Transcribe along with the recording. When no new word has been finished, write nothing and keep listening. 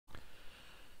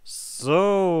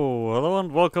So, hello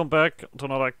and welcome back to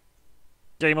another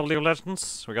game of League of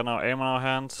Legends. We got our aim in our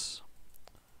hands.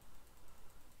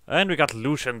 And we got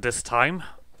Lucian this time.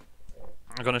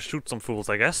 I'm gonna shoot some fools,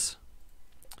 I guess.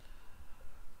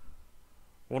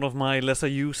 One of my lesser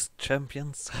used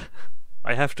champions.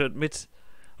 I have to admit,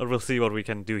 but we'll see what we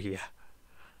can do here.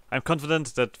 I'm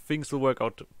confident that things will work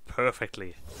out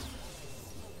perfectly.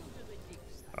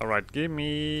 Alright, give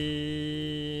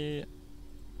me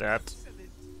that.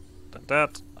 Then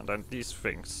that, and then these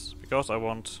things. Because I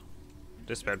want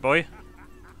this bad boy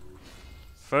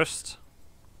first.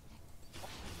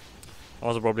 I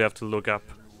also probably have to look up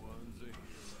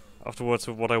afterwards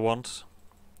with what I want.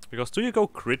 Because do you go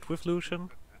crit with Lucian?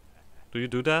 Do you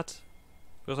do that?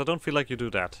 Because I don't feel like you do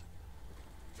that.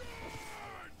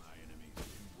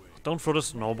 Don't throw the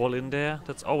snowball in there.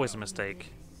 That's always a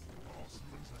mistake.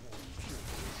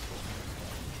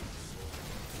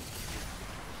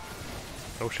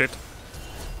 Oh shit.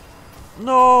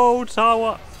 No,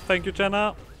 tower! Thank you,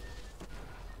 Jenna.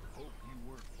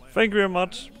 Thank you very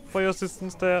much for your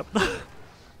assistance there.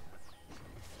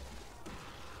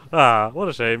 Ah, what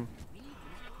a shame.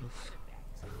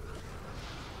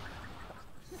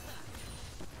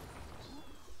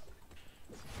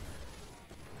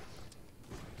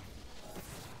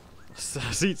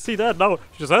 see that now?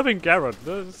 She's having Garrett.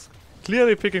 That's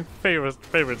clearly picking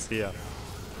favorites here.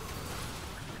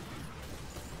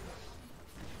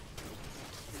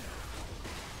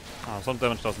 Some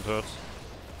damage doesn't hurt.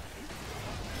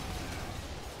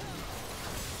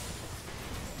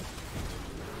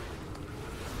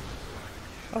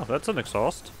 Oh, that's an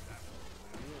exhaust.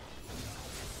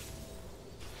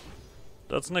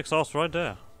 That's an exhaust right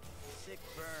there.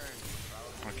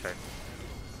 Okay.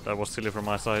 That was silly from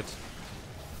my side.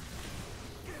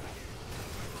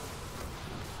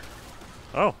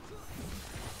 Oh.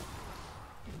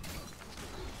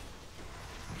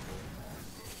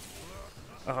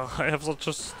 I have such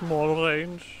a small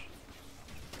range.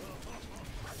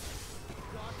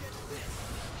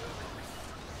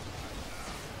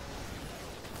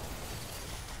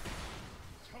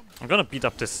 I'm gonna beat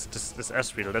up this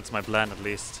Astalur. That's my plan, at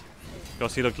least,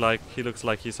 because he looks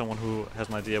like he's someone who has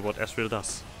an idea what Astalur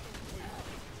does.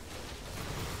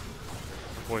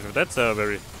 Boy, that's a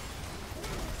very.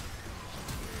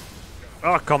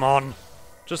 Oh, come on!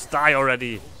 Just die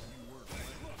already!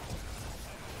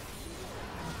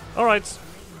 Alright.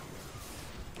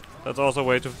 That's also a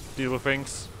way to deal with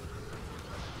things.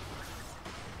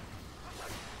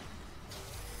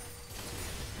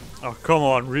 Oh, come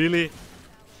on, really?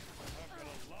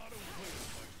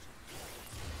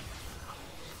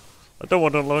 I don't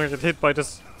want to no longer get hit by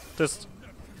this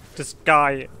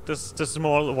guy, this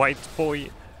small white boy.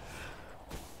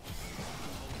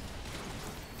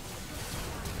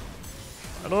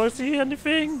 I don't see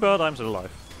anything, but I'm still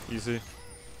alive. Easy.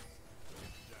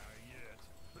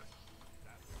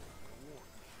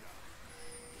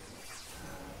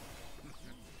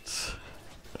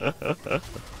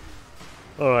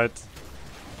 Alright.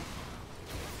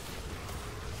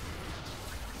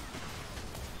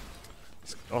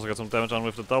 Also got some damage on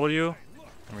with the W.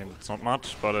 I mean, it's not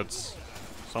much, but it's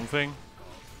something.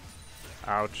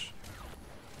 Ouch.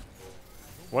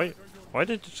 Why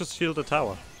did you just shield the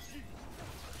tower?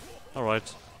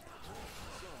 Alright.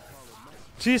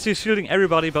 Jeez, he's shielding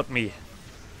everybody but me.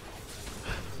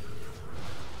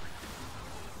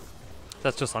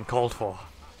 That's just uncalled for.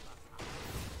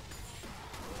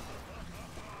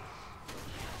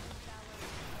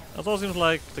 It all seems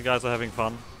like the guys are having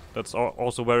fun. That's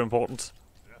also very important.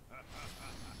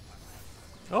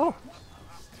 Oh!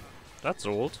 That's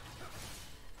old.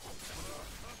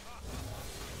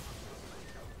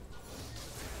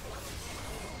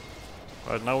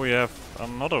 Right, now we have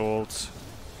another ult.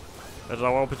 That's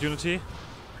our opportunity.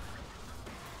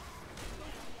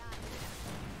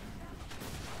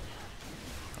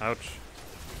 Ouch.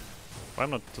 Why am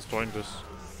I not destroying this?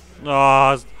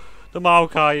 Ah, the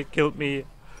Maokai killed me.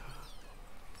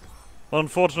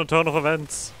 Unfortunate turn of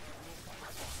events.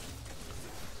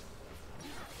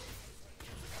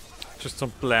 Just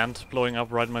some plant blowing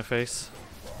up right in my face.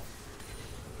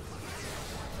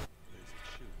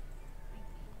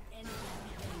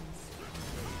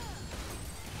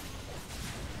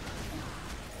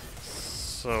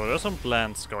 So there's some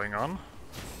plants going on.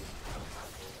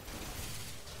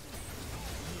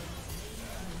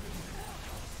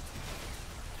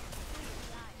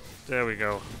 There we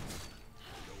go.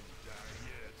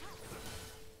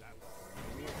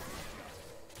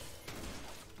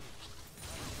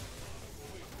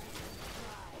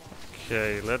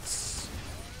 Okay, let's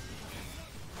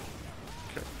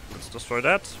destroy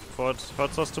that before it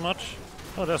hurts us too much.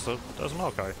 Oh, there's a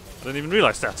Maokai. I didn't even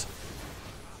realize that.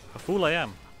 A fool I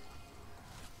am.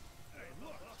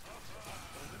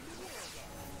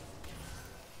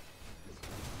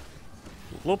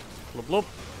 Bloop, bloop, bloop.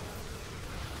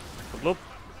 Bloop,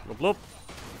 bloop, bloop.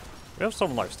 We have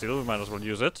some lifesteal, we might as well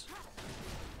use it.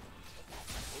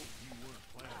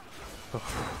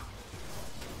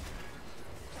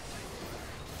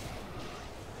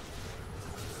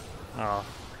 Ah,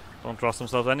 don't trust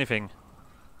himself anything.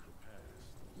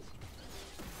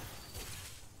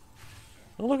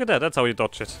 Oh, look at that, that's how you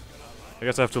dodge it. I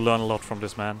guess I have to learn a lot from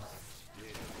this man.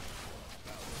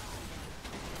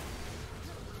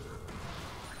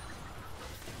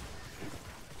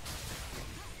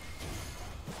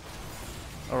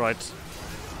 Alright.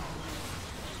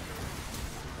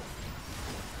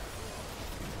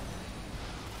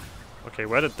 Okay,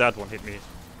 where did that one hit me?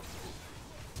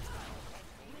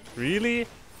 Really?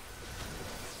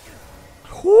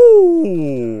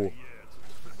 Whoo!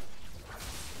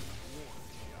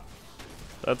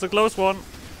 That's a close one.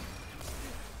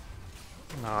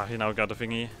 Ah, he now got the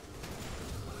thingy.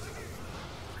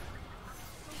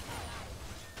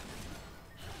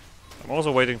 I'm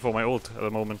also waiting for my ult at the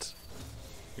moment,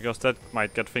 because that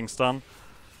might get things done.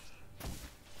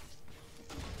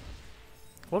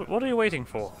 What are you waiting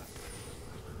for?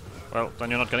 Well, then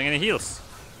you're not getting any heals.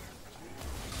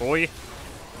 Boy.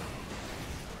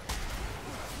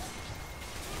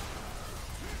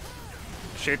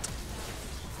 Shit.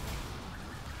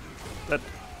 That...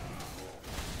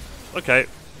 Okay.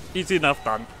 Easy enough,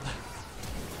 done.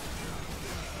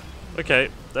 Okay,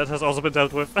 that has also been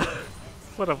dealt with.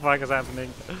 What the fuck is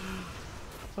happening?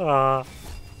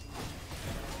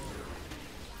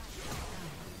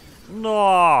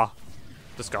 No!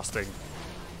 Disgusting.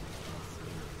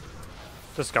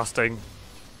 Disgusting.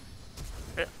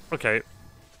 Okay.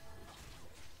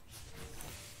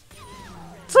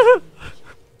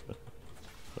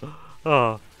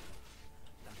 Oh.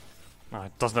 No,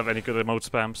 it doesn't have any good emote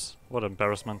spams. What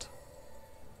embarrassment.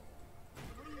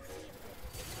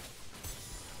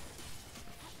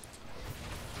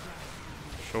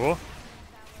 Sure.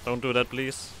 Don't do that,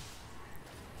 please.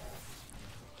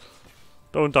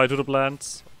 Don't die to the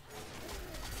plants.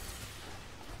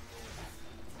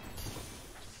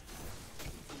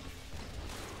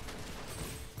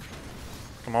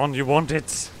 Come on, you want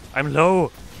it. I'm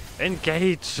low.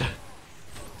 Engage.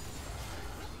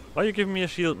 Why are you giving me a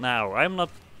shield now? I'm not...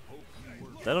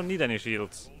 I don't need any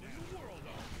shields.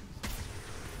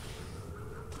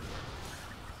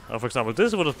 For example,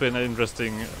 this would have been an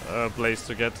interesting place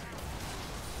to get.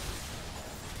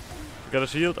 Get a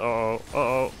shield? Uh-oh.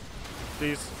 Uh-oh.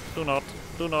 Please, do not.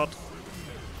 Do not.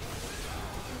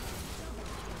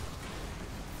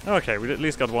 Okay, we at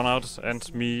least got one out,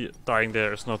 and me dying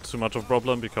there is not too much of a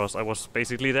problem, because I was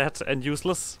basically dead and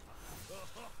useless.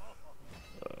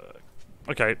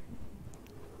 Okay.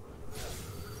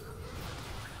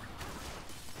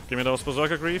 Give me those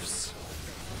Berserker Griefs.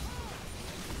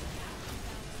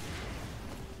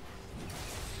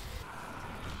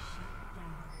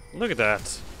 Look at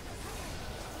that.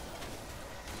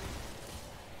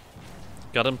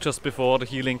 Got him just before the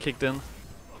healing kicked in.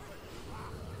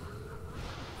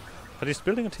 But he's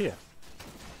building it here.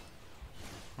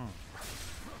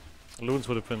 Loons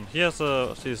would have been... He has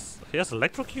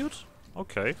Electrocute?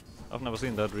 Okay. I've never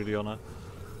seen that really on a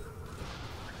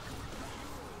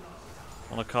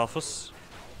Carthus.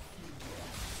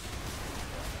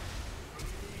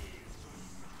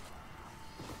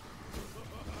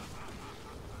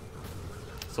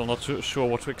 So I'm not too sure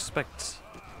what to expect.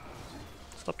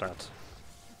 Stop that.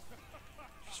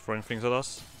 Just throwing things at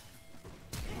us.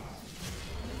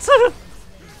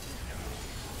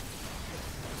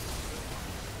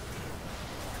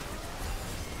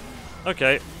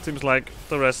 Okay, seems like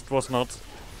the rest was not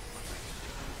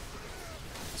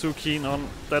too keen on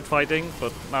that fighting,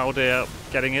 but now they're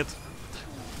getting it.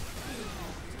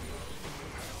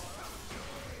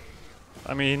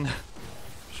 I mean,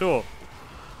 sure.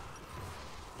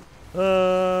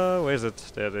 Where is it?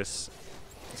 There it is.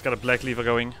 It's got a black lever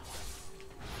going.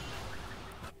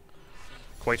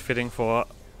 Quite fitting for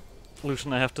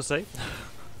Lucian, I have to say.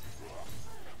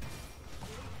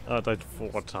 I died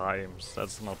 4 times.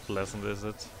 That's not pleasant, is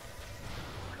it?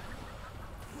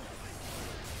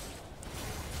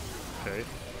 Okay.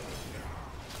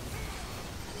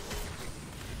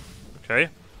 Okay.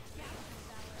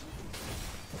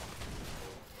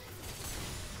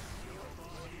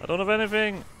 I don't have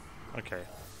anything! Okay.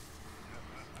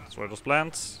 Destroy those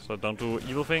plants, so don't do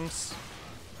evil things.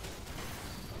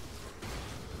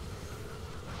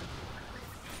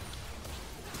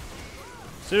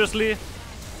 Seriously?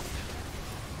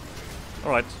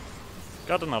 Alright.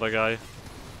 Got another guy.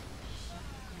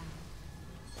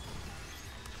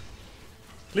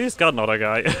 Please got another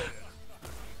guy.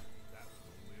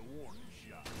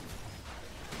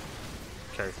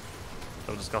 Okay.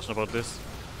 Have a discussion about this.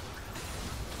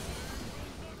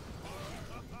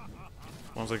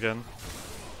 Once again.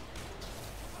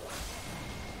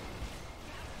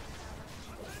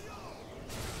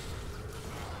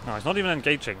 No, he's not even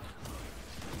engaging.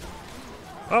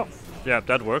 Oh, yeah,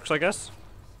 that works, I guess.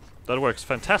 That works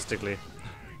fantastically.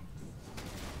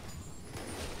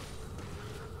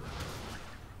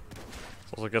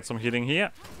 Let's also get some healing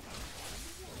here.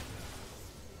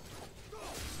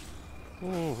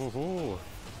 Ooh, hoo, hoo.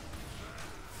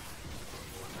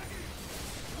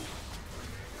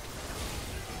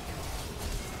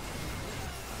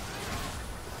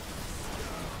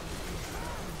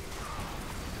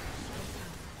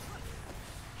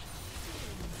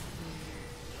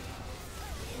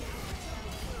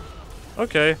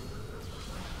 Okay.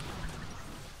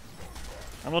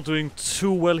 I'm not doing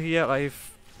too well here.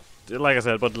 Like I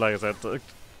said,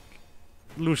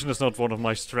 Lucian is not one of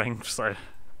my strengths.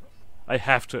 I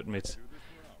have to admit.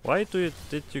 Why did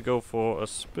you go for a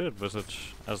Spirit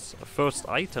Visage as a first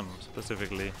item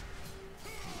specifically?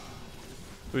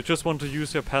 Do you just want to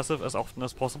use your passive as often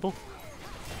as possible?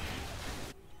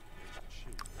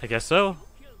 I guess so.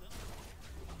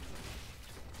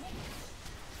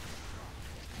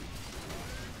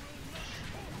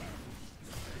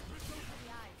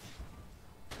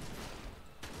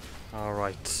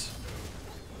 Alright.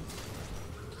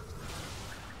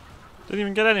 Didn't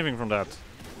even get anything from that.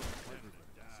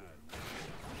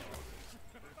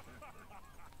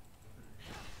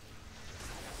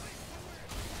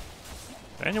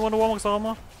 Anyone want Warmock's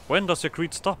armor? When does your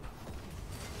greed stop?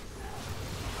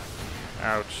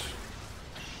 Ouch.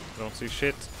 Don't see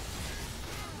shit.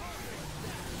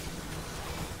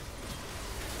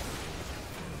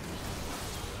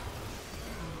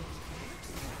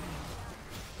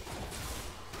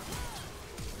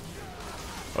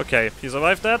 Okay, he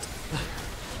survived that.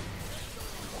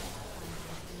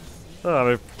 Oh,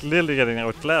 we're clearly getting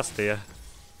outclassed here.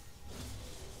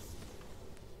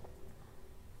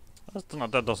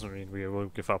 That doesn't mean we will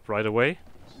give up right away.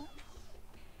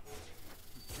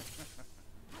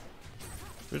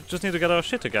 We just need to get our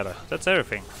shit together. That's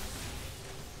everything.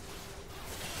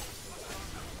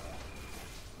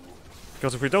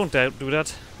 Because if we don't do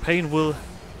that, pain will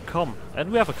come.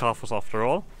 And we have a Carthus after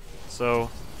all.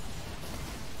 So...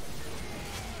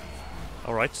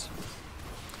 Alright.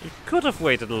 We could have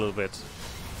waited a little bit.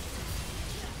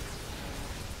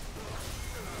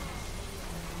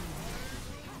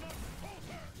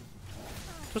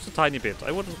 Just a tiny bit.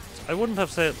 I wouldn't have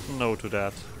said no to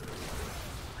that.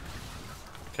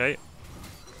 Okay.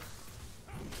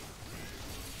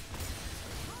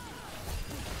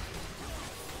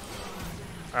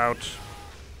 Ouch.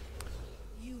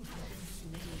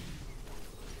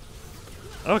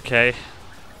 Okay.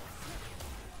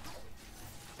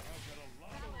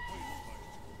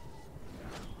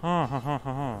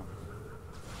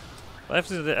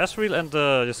 Actually, the Asriel and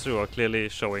the Yasuo are clearly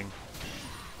showing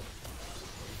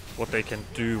what they can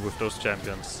do with those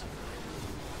champions.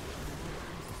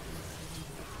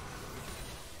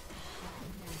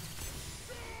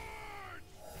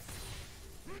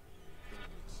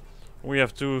 We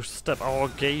have to step our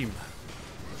game.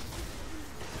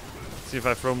 See if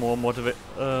I throw more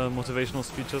motivational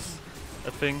speeches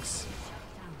at things.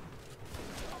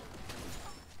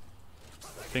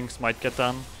 Things might get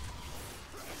done.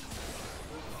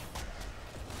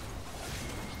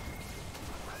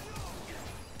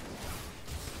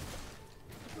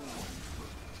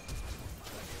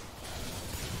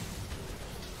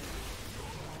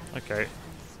 Okay.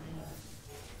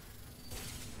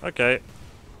 Okay.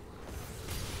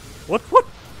 What? What?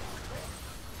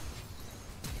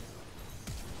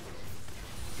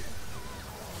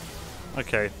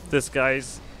 Okay, this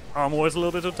guy's armor is a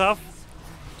little bit too tough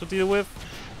to deal with.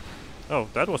 Oh,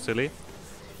 that was silly.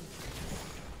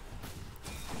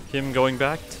 Him going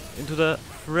back into the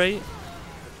fray.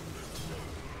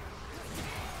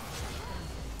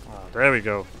 Ah, there we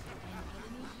go.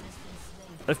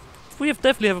 We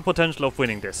definitely have a potential of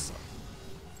winning this.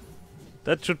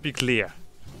 That should be clear.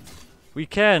 We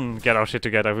can get our shit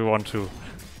together if we want to.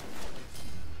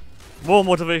 More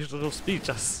motivational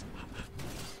speeches.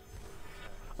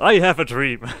 I have a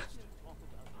dream.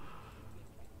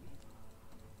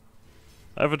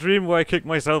 I have a dream where I kick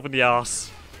myself in the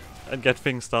ass and get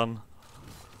things done.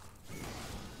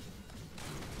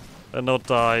 And not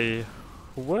die.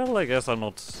 Well, I guess I'm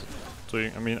not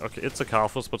doing... I mean, okay, it's a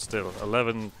Carthus, but still,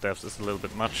 11 deaths is a little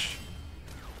bit much.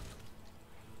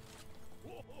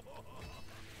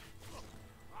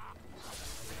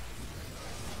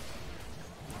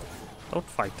 Don't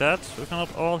fight that. We're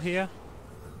not all here.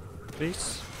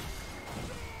 Please.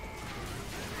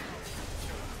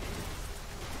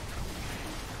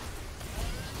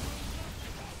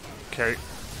 Okay.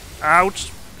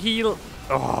 Ouch! Heal!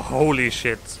 Oh, holy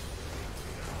shit.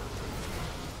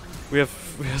 We are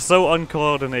so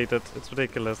uncoordinated. It's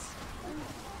ridiculous.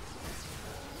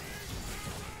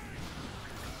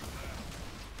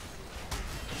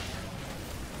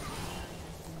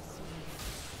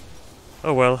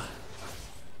 Oh well.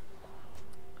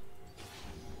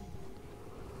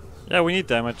 Yeah, we need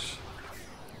damage.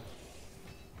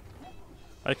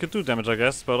 I could do damage, I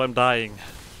guess, but I'm dying.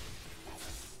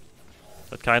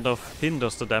 That kind of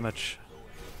hinders the damage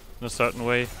in a certain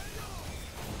way.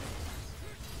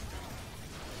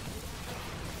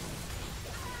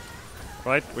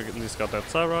 Right, we at least got that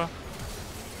Sarah.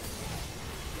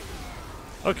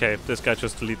 Okay, this guy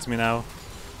just deletes me now.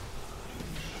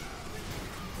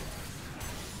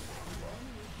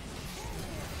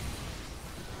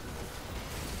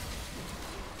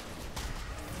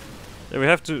 Yeah, we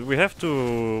have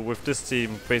to with this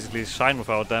team basically shine with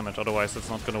our damage, otherwise it's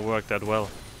not gonna work that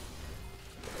well.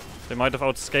 They might have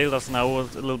outscaled us now a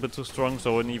little bit too strong,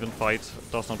 so an even fight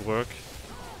does not work.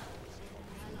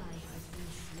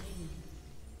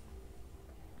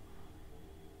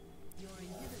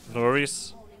 No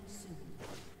worries.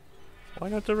 Why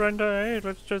not surrender? Hey,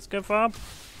 let's just give up.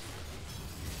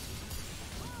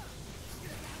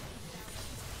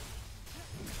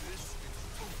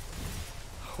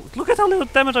 Look at how little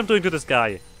damage I'm doing to this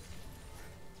guy.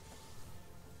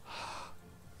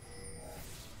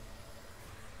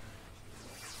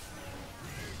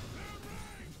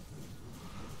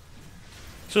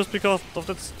 Just because of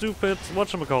that stupid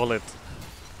whatchamacallit.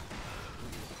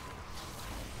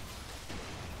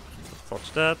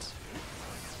 Watch that.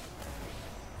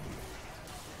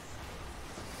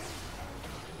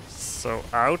 So,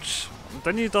 ouch.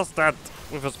 Then he does that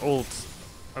with his ult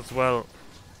as well.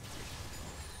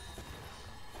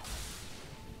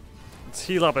 Let's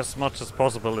heal up as much as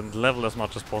possible and level as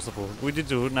much as possible. We need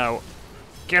to now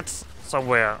get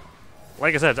somewhere.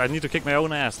 Like I said, I need to kick my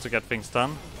own ass to get things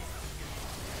done.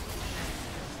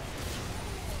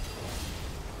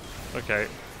 Okay.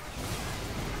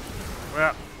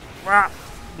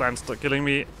 Land's still killing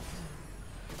me.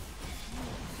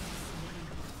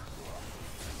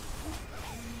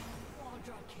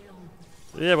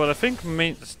 Yeah, but I think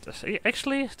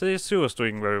actually the Astalur is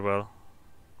doing very well.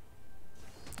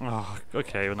 Oh,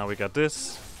 okay, well now we got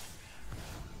this.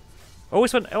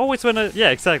 Always when I, yeah,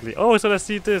 exactly. Always when I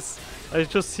see this, I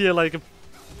just hear like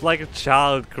a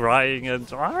child crying and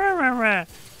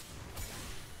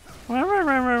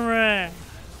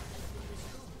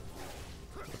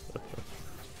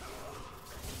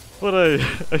but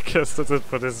I guess that's it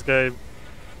for this game.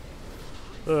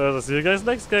 I'll see you guys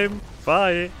next game.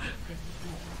 Bye.